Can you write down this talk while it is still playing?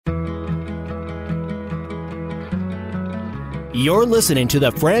You're listening to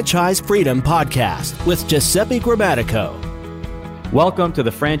the Franchise Freedom Podcast with Giuseppe Grammatico. Welcome to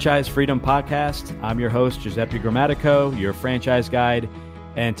the Franchise Freedom Podcast. I'm your host, Giuseppe Grammatico, your franchise guide.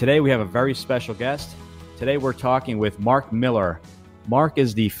 And today we have a very special guest. Today we're talking with Mark Miller. Mark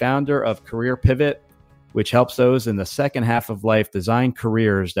is the founder of Career Pivot, which helps those in the second half of life design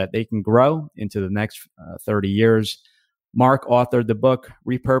careers that they can grow into the next 30 years. Mark authored the book,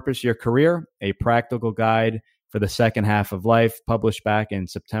 Repurpose Your Career, a practical guide for the second half of life, published back in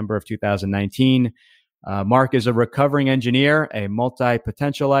September of 2019. Mark is a recovering engineer, a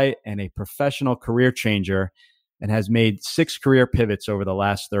multi-potentialite, and a professional career changer, and has made 6 career pivots over the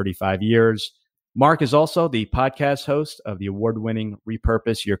last 35 years. Mark is also the podcast host of the award-winning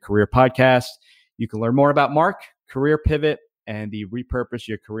Repurpose Your Career podcast. You can learn more about Mark, Career Pivot, and the Repurpose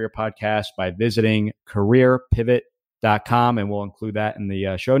Your Career podcast by visiting careerpivot.com, and we'll include that in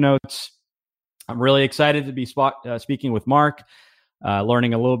the show notes. I'm really excited to be speaking with Mark,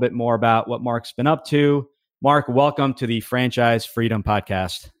 learning a little bit more about what Mark's been up to. Mark, welcome to the Franchise Freedom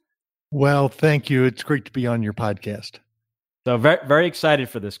Podcast. Well, thank you. It's great to be on your podcast. So very, very excited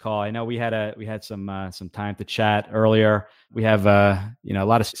for this call. I know we had some time to chat earlier. We have a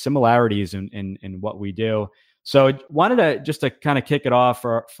lot of similarities in what we do. So wanted to kind of kick it off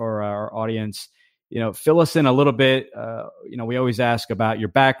for our audience. Fill us in a little bit. We always ask about your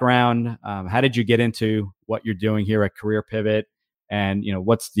background. How did you get into what you're doing here at Career Pivot? And,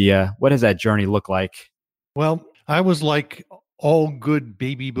 what does that journey look like? Well, I was like all good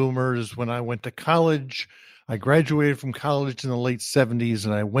baby boomers when I went to college. I graduated from college in the late 70s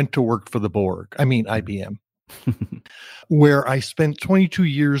and I went to work for the IBM, where I spent 22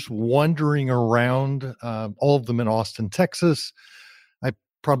 years wandering around, all of them in Austin, Texas.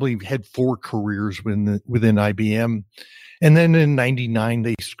 Probably had 4 careers within IBM. And then in 99,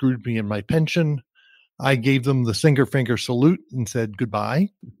 they screwed me in my pension. I gave them the finger salute and said goodbye.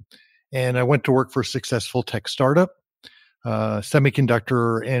 And I went to work for a successful tech startup,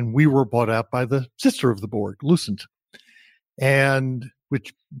 semiconductor, and we were bought out by the sister of the Borg, Lucent. And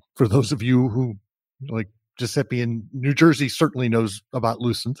which, for those of you who like Giuseppe in New Jersey, certainly knows about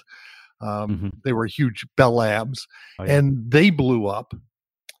Lucent. They were huge Bell Labs, and they blew up.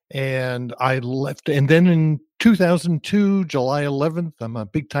 And I left. And then in 2002, July 11th, I'm a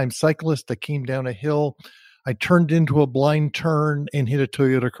big time cyclist. I came down a hill. I turned into a blind turn and hit a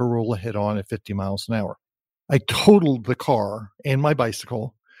Toyota Corolla head on at 50 miles an hour. I totaled the car and my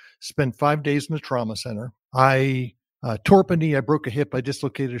bicycle, spent 5 days in the trauma center. I tore up a knee. I broke a hip. I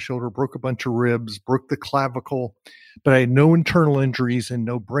dislocated a shoulder, broke a bunch of ribs, broke the clavicle, but I had no internal injuries and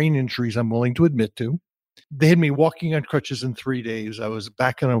no brain injuries I'm willing to admit to. They had me walking on crutches in 3 days. I was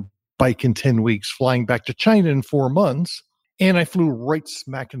back on a bike in 10 weeks, flying back to China in 4 months. And I flew right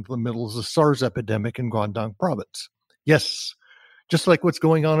smack into the middle of the SARS epidemic in Guangdong province. Yes, just like what's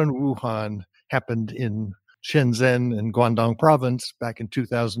going on in Wuhan happened in Shenzhen and Guangdong province back in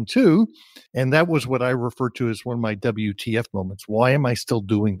 2002. And that was what I refer to as one of my WTF moments. Why am I still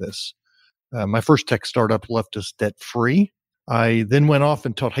doing this? My first tech startup left us debt-free. I then went off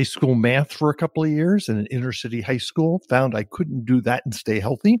and taught high school math for a couple of years in an inner city high school, found I couldn't do that and stay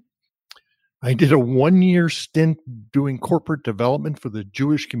healthy. I did a 1-year stint doing corporate development for the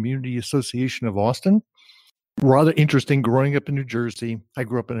Jewish Community Association of Austin. Rather interesting growing up in New Jersey. I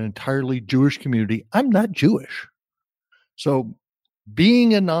grew up in an entirely Jewish community. I'm not Jewish. So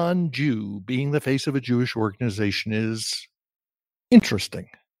being a non-Jew, being the face of a Jewish organization is interesting.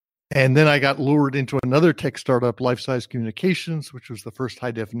 And then I got lured into another tech startup, Life Size Communications, which was the first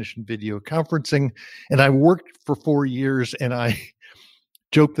high-definition video conferencing. And I worked for 4 years, and I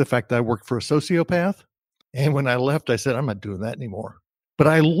joked the fact that I worked for a sociopath. And when I left, I said, I'm not doing that anymore. But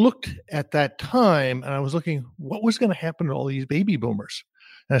I looked at that time, and I was looking, what was going to happen to all these baby boomers?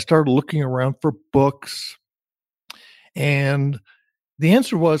 And I started looking around for books. And the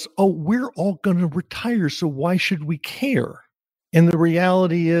answer was, we're all going to retire, so why should we care? And the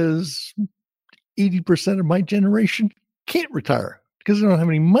reality is 80% of my generation can't retire because they don't have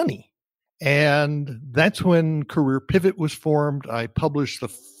any money. And that's when Career Pivot was formed. I published the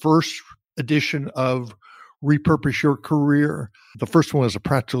first edition of Repurpose Your Career. The first one was a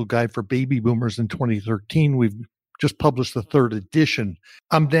practical guide for baby boomers in 2013. We've just published the 3rd edition.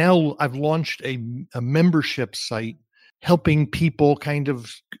 I've launched a membership site helping people kind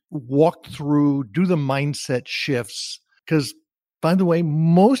of walk through, do the mindset shifts. Because, by the way,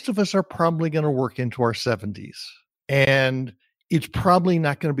 most of us are probably going to work into our 70s. And it's probably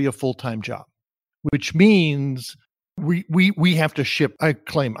not going to be a full-time job, which means we have to shift. I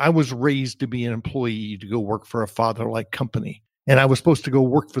claim I was raised to be an employee, to go work for a father-like company. And I was supposed to go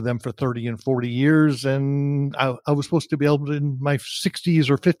work for them for 30 and 40 years. And I was supposed to be able to, in my 60s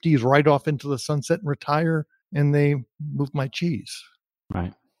or 50s, ride off into the sunset and retire. And they moved my cheese.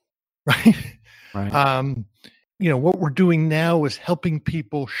 Right. Right. Right. What we're doing now is helping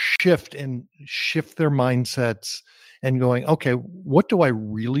people shift their mindsets and going, okay, what do I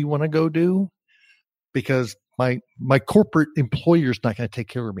really want to go do? Because my corporate employer is not going to take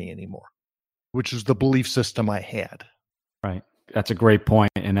care of me anymore, which is the belief system I had. Right. That's a great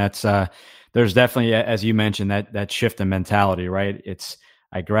point. And that's, there's definitely, as you mentioned, that shift in mentality, right? It's,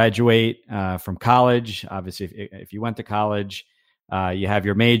 I graduate from college. Obviously, if you went to college, you have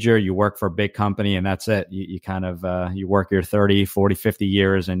your major, you work for a big company, and that's it. You kind of, you work your 30, 40, 50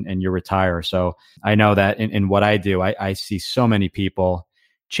 years and you retire. So I know that in what I do, I see so many people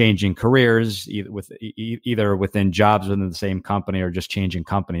changing careers either within jobs within the same company or just changing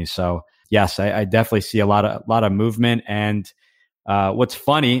companies. So yes, I definitely see a lot of movement. And what's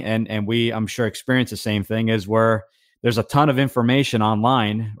funny, and we, I'm sure, experience the same thing, is where there's a ton of information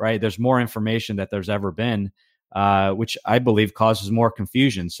online, right? There's more information that there's ever been, which I believe causes more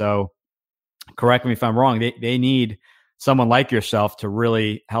confusion. So correct me if I'm wrong. They need someone like yourself to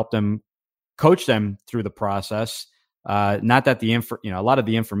really help them, coach them through the process. Not that a lot of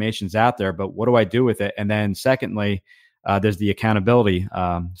the information's out there, but what do I do with it? And then secondly, there's the accountability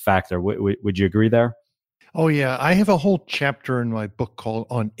factor. Would you agree there? Oh yeah. I have a whole chapter in my book called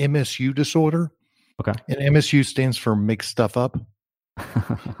on MSU disorder. Okay. And MSU stands for make stuff up.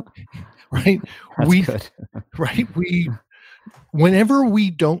 Right. That's good. Right. Whenever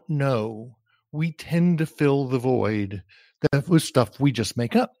we don't know, we tend to fill the void with stuff we just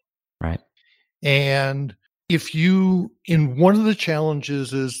make up. Right. And in one of the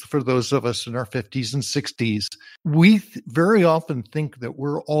challenges is for those of us in our 50s and 60s, we very often think that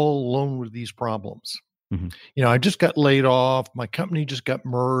we're all alone with these problems. Mm-hmm. I just got laid off. My company just got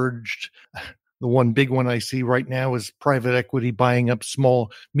merged. The one big one I see right now is private equity buying up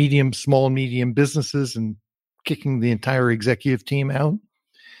small and medium businesses and kicking the entire executive team out.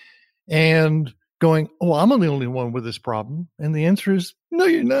 And going, oh, I'm the only one with this problem. And the answer is, no,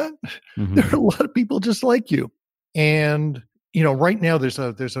 you're not. Mm-hmm. There are a lot of people just like you. And, right now there's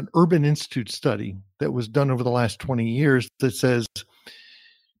an Urban Institute study that was done over the last 20 years that says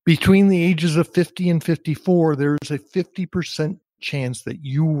between the ages of 50 and 54, there's a 50% chance that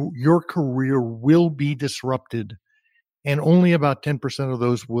your career will be disrupted, and only about 10% of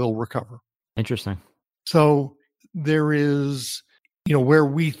those will recover. Interesting. So there is, where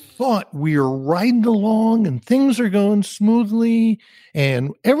we thought we are riding along and things are going smoothly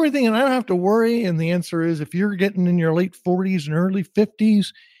and everything, and I don't have to worry. And the answer is, if you're getting in your late 40s and early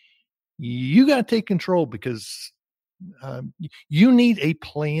 50s, you got to take control, because you need a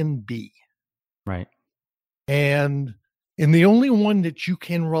plan B. Right. And the only one that you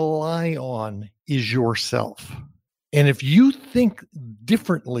can rely on is yourself. And if you think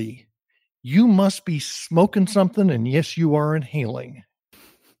differently, you must be smoking something. And yes, you are inhaling.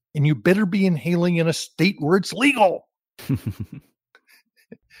 And you better be inhaling in a state where it's legal.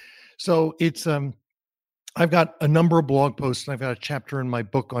 So it's, I've got a number of blog posts, and I've got a chapter in my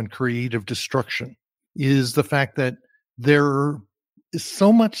book on creative destruction, is the fact that there is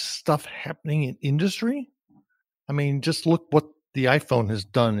so much stuff happening in industry. I mean, just look what the iPhone has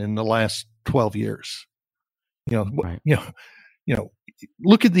done in the last 12 years. Right.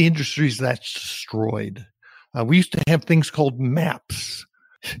 Look at the industries that's destroyed. We used to have things called maps.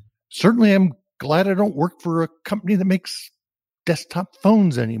 Certainly, I'm glad I don't work for a company that makes desktop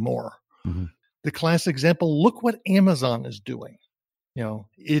phones anymore. Mm-hmm. The classic example, look what Amazon is doing.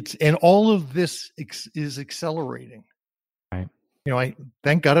 And all of this is accelerating. Right. I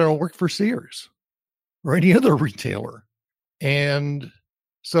thank God I don't work for Sears or any other retailer. And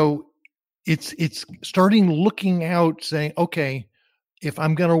so it's starting looking out, saying, okay, if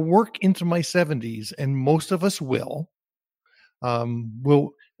I'm going to work into my 70s, and most of us will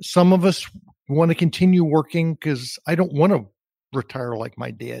some of us want to continue working because I don't want to retire like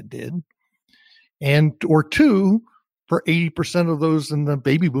my dad did. Or two, for 80% of those in the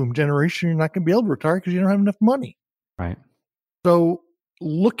baby boom generation, you're not going to be able to retire because you don't have enough money. Right. So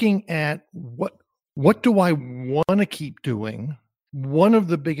looking at what do I want to keep doing? One of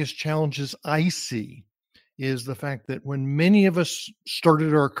the biggest challenges I see is the fact that when many of us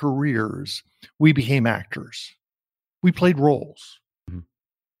started our careers, we became actors. We played roles. Mm-hmm.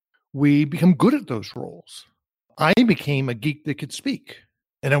 We become good at those roles. I became a geek that could speak,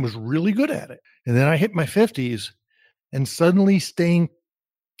 and I was really good at it. And then I hit my 50s, and suddenly staying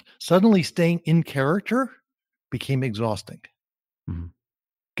in character became exhausting. Mm-hmm.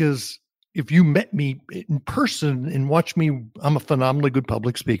 Because if you met me in person and watch me, I'm a phenomenally good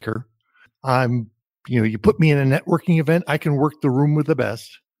public speaker. You put me in a networking event, I can work the room with the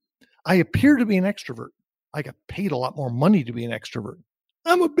best. I appear to be an extrovert. I got paid a lot more money to be an extrovert.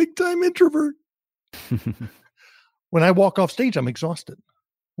 I'm a big time introvert. When I walk off stage, I'm exhausted.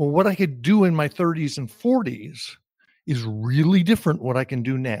 Well, what I could do in my 30s and 40s is really different what I can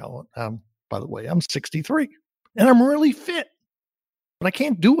do now. By the way, I'm 63 and I'm really fit, but I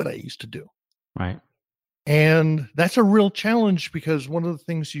can't do what I used to do. Right. And that's a real challenge because one of the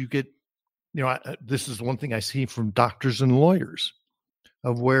things you get, this is one thing I see from doctors and lawyers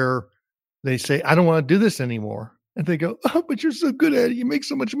of where they say, I don't want to do this anymore. And they go, oh, but you're so good at it. You make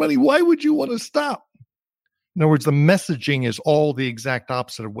so much money. Why would you want to stop? In other words, the messaging is all the exact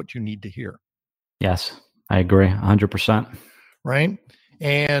opposite of what you need to hear. Yes, I agree 100%. Right.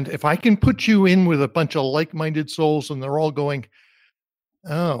 And if I can put you in with a bunch of like-minded souls and they're all going,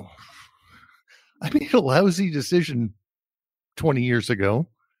 oh, I made a lousy decision 20 years ago.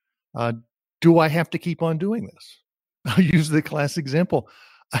 Do I have to keep on doing this? I'll use the class example.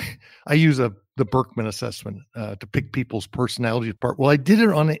 I use the Berkman assessment to pick people's personality apart. Well, I did it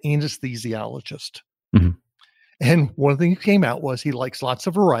on an anesthesiologist. Mm-hmm. And one of the things that came out was he likes lots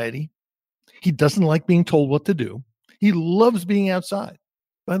of variety. He doesn't like being told what to do. He loves being outside.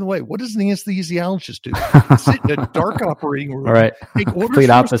 By the way, what does an anesthesiologist do? Sit in a dark operating room, right. Take orders Complete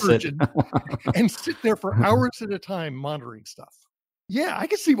from opposite. a surgeon, and sit there for hours at a time monitoring stuff. Yeah, I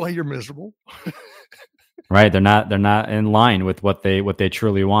can see why you're miserable. Right. They're not in line with what they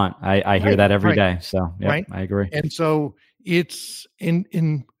truly want. I hear that every day. So yeah, I agree. And so it's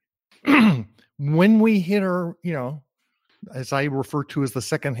in when we hit our, as I refer to as the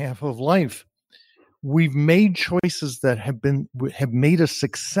second half of life, we've made choices that have made us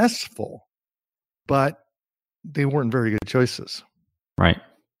successful, but they weren't very good choices. Right.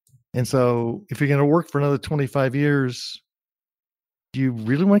 And so if you're going to work for another 25 years, do you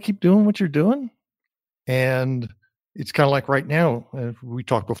really want to keep doing what you're doing? And it's kind of like right now, we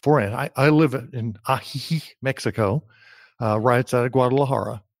talked beforehand. I live in Ajijic, Mexico, right outside of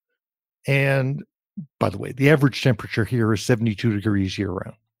Guadalajara. And by the way, the average temperature here is 72 degrees year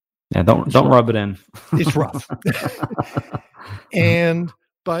round. Yeah, don't rub it in. It's rough.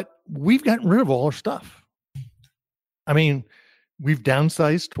 But we've gotten rid of all our stuff. I mean, we've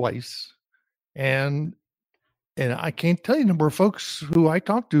downsized twice. And I can't tell you the number of folks who I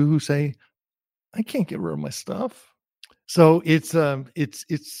talk to who say, I can't get rid of my stuff. So it's our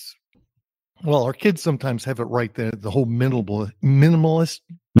kids sometimes have it right there. The whole minimalist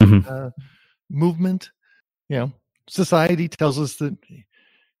movement, society tells us that,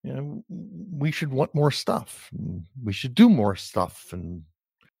 we should want more stuff. We should do more stuff.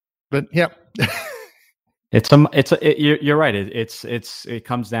 But yeah, you're right. It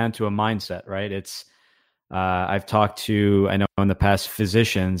comes down to a mindset, right? I've talked to, I know in the past,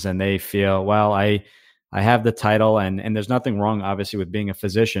 physicians, and they feel, well, I have the title and there's nothing wrong, obviously, with being a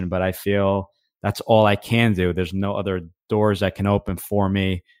physician, but I feel that's all I can do. There's no other doors that can open for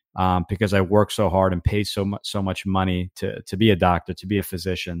me because I work so hard and pay so much money to be a doctor, to be a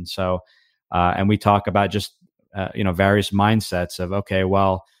physician. So, and we talk about just, various mindsets of, okay,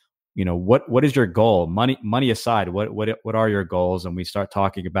 well, what is your goal? Money aside, what are your goals? And we start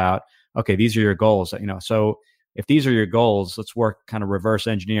talking about, okay, these are your goals. So if these are your goals, let's kind of reverse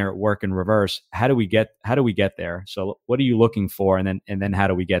engineer, work in reverse. How do we get there? So what are you looking for? And then how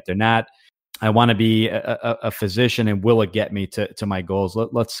do we get there? Not, I want to be a physician and will it get me to my goals?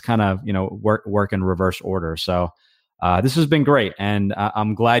 Let's kind of, work in reverse order. So this has been great. And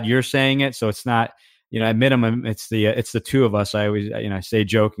I'm glad you're saying it. So it's not, at minimum, it's the two of us. I always, say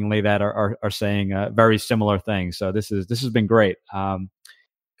jokingly that are saying very similar things. So this has been great.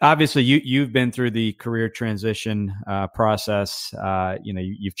 Obviously, you've been through the career transition process.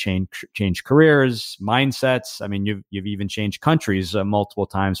 You've changed careers, mindsets. I mean, you've even changed countries multiple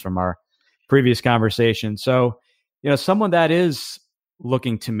times from our previous conversation. So, someone that is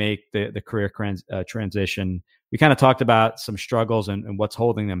looking to make the career transition, we kind of talked about some struggles and what's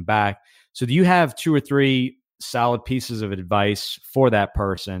holding them back. So, do you have 2 or 3 solid pieces of advice for that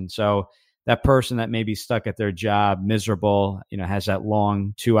person? So, that person that may be stuck at their job, miserable, has that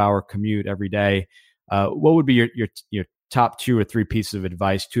long 2-hour commute every day. What would be your top 2 or 3 pieces of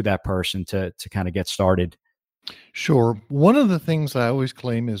advice to that person to kind of get started? Sure. One of the things I always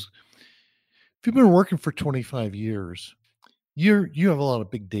claim is, if you've been working for 25 years, you have a lot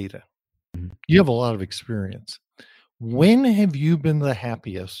of big data. You have a lot of experience. When have you been the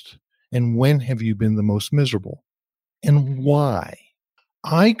happiest, and when have you been the most miserable, and why?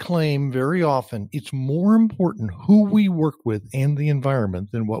 I claim very often it's more important who we work with and the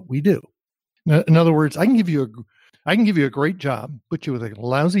environment than what we do. In other words, I can give you a great job, put you with a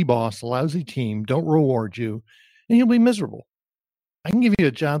lousy boss, a lousy team, don't reward you, and you'll be miserable. I can give you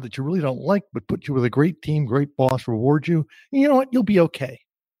a job that you really don't like, but put you with a great team, great boss, reward you, and you know what? You'll be okay.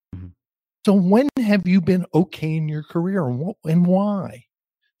 Mm-hmm. So when have you been okay in your career, and why?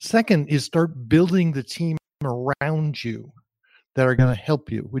 Second is start building the team around you that are going to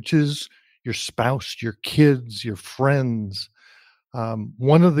help you, which is your spouse, your kids, your friends.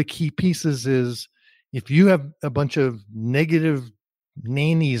 One of the key pieces is if you have a bunch of negative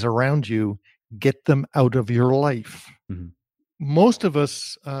nannies around you, get them out of your life. Mm-hmm. Most of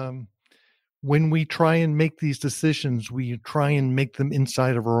us, when we try and make these decisions, we try and make them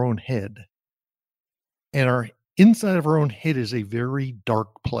inside of our own head. And our inside of our own head is a very dark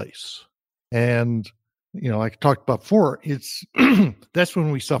place. And, like I talked about before, it's that's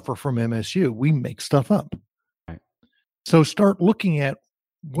when we suffer from MSU. We make stuff up. Right. So start looking at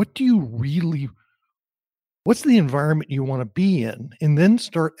what's the environment you want to be in, and then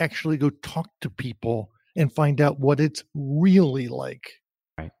start actually go talk to people and find out what it's really like.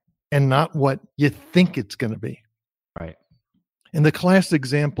 Right. And not what you think it's going to be. Right. And the class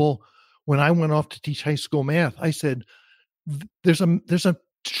example, when I went off to teach high school math, I said, there's a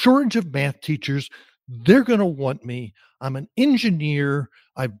shortage of math teachers. They're going to want me. I'm an engineer.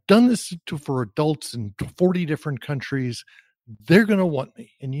 I've done this for adults in 40 different countries. They're going to want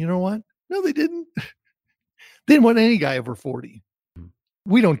me. And you know what? No, they didn't. They didn't want any guy over 40.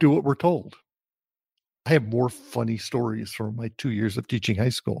 We don't do what we're told. I have more funny stories from my 2 years of teaching high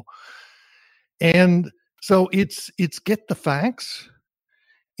school. And so it's get the facts.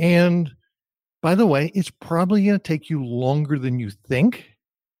 And by the way, it's probably going to take you longer than you think.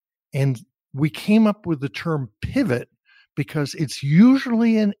 And we came up with the term pivot because it's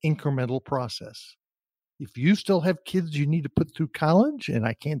usually an incremental process. If you still have kids you need to put through college, and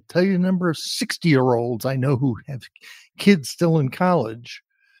I can't tell you the number of 60-year-olds I know who have kids still in college,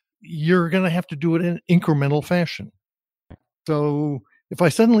 you're going to have to do it in incremental fashion. So if I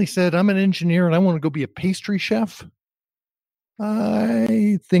suddenly said, I'm an engineer and I want to go be a pastry chef,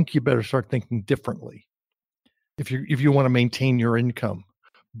 I think you better start thinking differently if you want to maintain your income.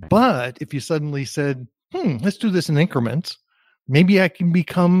 But if you suddenly said, let's do this in increments, maybe I can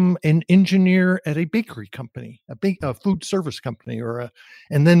become an engineer at a bakery company, a food service company,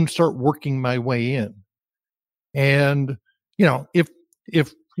 and then start working my way in. And,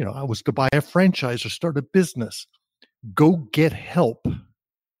 if I was to buy a franchise or start a business, go get help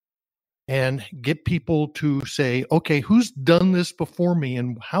and get people to say, okay, who's done this before me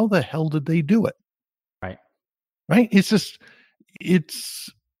and how the hell did they do it? Right. Right. It's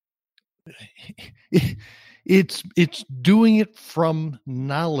doing it from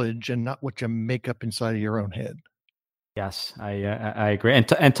knowledge and not what you make up inside of your own head. Yes, I agree.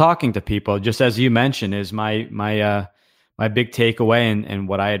 And talking to people, just as you mentioned, is my big takeaway and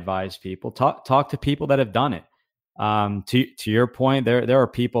what I advise people. Talk to people that have done it. To your point, there are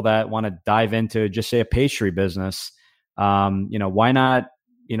people that want to dive into just say a pastry business. Why not?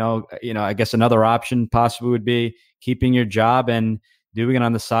 I guess another option possibly would be keeping your job and doing it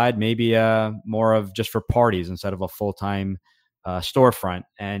on the side, maybe more of just for parties instead of a full-time storefront,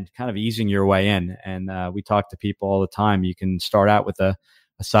 and kind of easing your way in. And we talk to people all the time. You can start out with a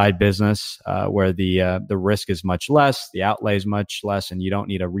side business where the risk is much less, the outlay is much less, and you don't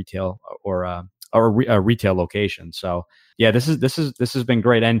need a retail or a retail location. So yeah, this has been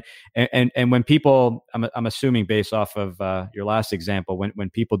great. And when people, I'm assuming based off of your last example, when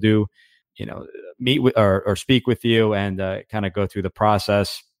people do, meet with or speak with you and kind of go through the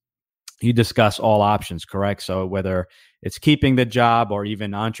process, you discuss all options, correct? So whether it's keeping the job or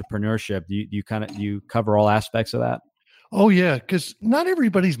even entrepreneurship, you cover all aspects of that? Oh yeah, because not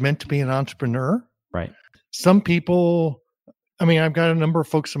everybody's meant to be an entrepreneur. Right. Some people, I've got a number of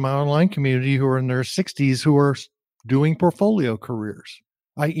folks in my online community who are in their 60s who are doing portfolio careers,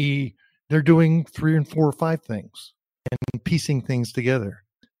 i.e. they're doing 3 and 4 or 5 things and piecing things together.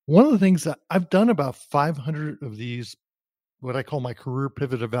 One of the things that I've done about 500 of these, what I call my career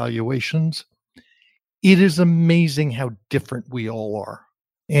pivot evaluations, it is amazing how different we all are.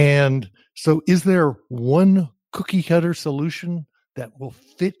 And so is there one cookie cutter solution that will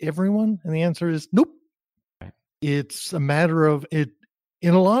fit everyone? And the answer is nope. Right. It's a matter of it.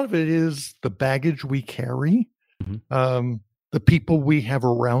 And a lot of it is the baggage we carry, the people we have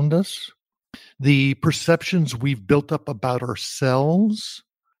around us, the perceptions we've built up about ourselves,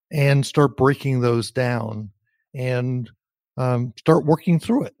 and start breaking those down and start working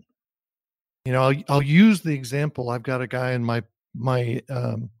through it. I'll use the example. I've got a guy in my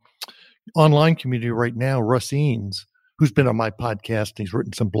online community right now, Russ Eanes, who's been on my podcast. He's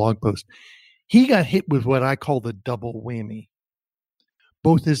written some blog posts. he got hit with what I call the double whammy.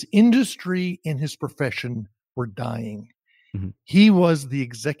 Both his industry and his profession were dying. Mm-hmm. He was the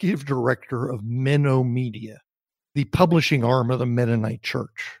executive director of Menno Media, the publishing arm of the Mennonite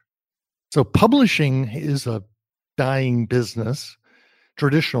Church. So publishing is a dying business,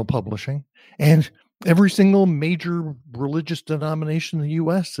 traditional publishing, and every single major religious denomination in the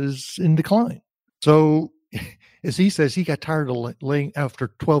U.S. is in decline. So, as he says, he got tired of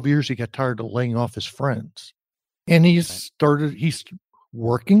after 12 years, he got tired of laying off his friends. And he's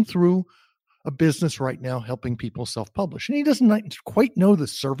working through a business right now helping people self-publish. And he doesn't quite know the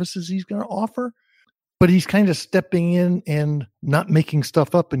services he's going to offer, but he's kind of stepping in and not making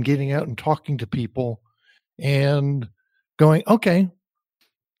stuff up and getting out and talking to people and going, okay,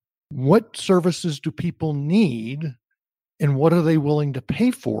 what services do people need and what are they willing to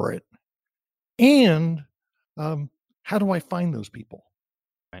pay for it? And how do I find those people?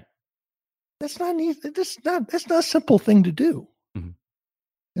 Right. That's not easy. That's not a simple thing to do. Mm-hmm.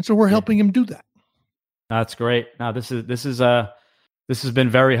 And so we're helping him do that. That's great. Now this has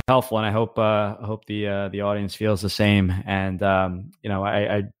been very helpful, and I hope the audience feels the same. And I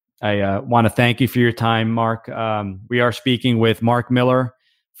want to thank you for your time, Mark. We are speaking with Mark Miller,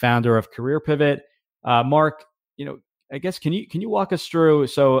 founder of Career Pivot. Mark, I guess can you walk us through,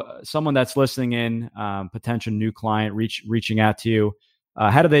 so someone that's listening in, potential new client reaching out to you,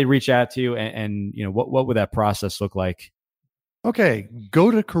 how do they reach out to you, and what would that process look like? Okay, go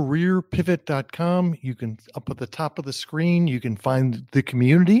to careerpivot.com. You can, up at the top of the screen, you can find the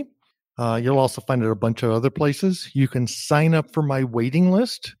community. You'll also find it a bunch of other places. You can sign up for my waiting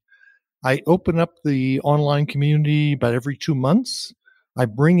list. I open up the online community about every 2 months. I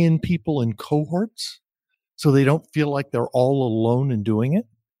bring in people in cohorts so they don't feel like they're all alone in doing it.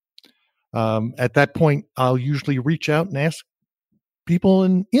 At that point, I'll usually reach out and ask people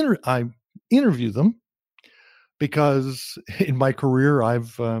and I interview them. Because in my career,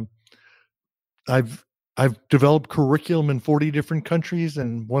 I've developed curriculum in 40 different countries,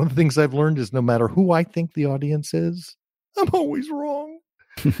 and one of the things I've learned is no matter who I think the audience is, I'm always wrong.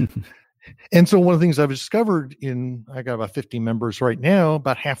 And so one of the things I've discovered I got about 50 members right now,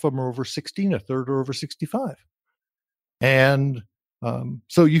 about half of them are over 60, and a third are over 65. And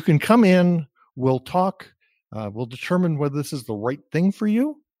so you can come in, we'll talk, we'll determine whether this is the right thing for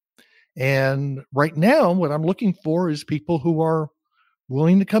you. And right now, what I'm looking for is people who are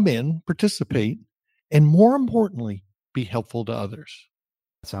willing to come in, participate, and more importantly, be helpful to others.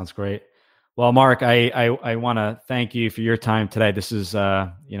 That sounds great. Well, Mark, I want to thank you for your time today. This is,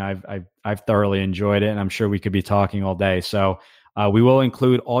 I've thoroughly enjoyed it, and I'm sure we could be talking all day. So we will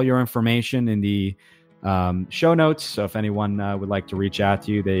include all your information in the show notes. So if anyone would like to reach out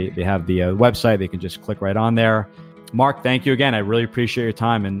to you, they have the website. They can just click right on there. Mark, thank you again. I really appreciate your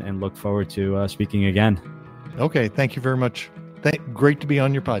time and look forward to speaking again. Okay. Thank you very much. Great to be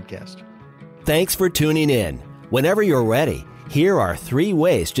on your podcast. Thanks for tuning in. Whenever you're ready, here are 3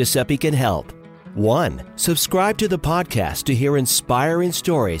 ways Giuseppe can help. 1. Subscribe to the podcast to hear inspiring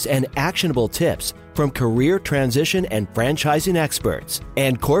stories and actionable tips from career transition and franchising experts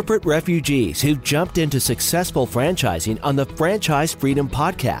and corporate refugees who jumped into successful franchising on the Franchise Freedom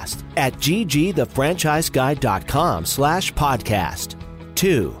Podcast at ggthefranchiseguide.com/podcast.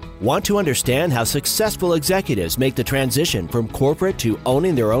 2. Want to understand how successful executives make the transition from corporate to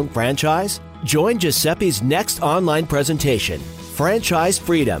owning their own franchise? Join Giuseppe's next online presentation, Franchise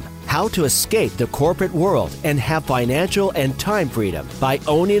Freedom: How to Escape the Corporate World and Have Financial and Time Freedom by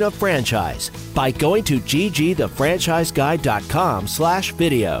Owning a Franchise, by going to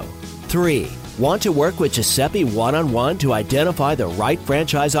ggthefranchiseguide.com/video. 3. Want to work with Giuseppe one-on-one to identify the right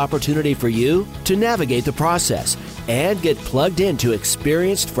franchise opportunity for you, to navigate the process, and get plugged into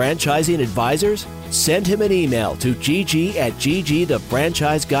experienced franchising advisors? Send him an email to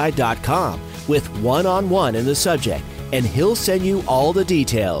gg@ggthefranchiseguide.com with one-on-one in the subject, and he'll send you all the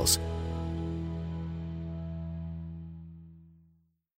details.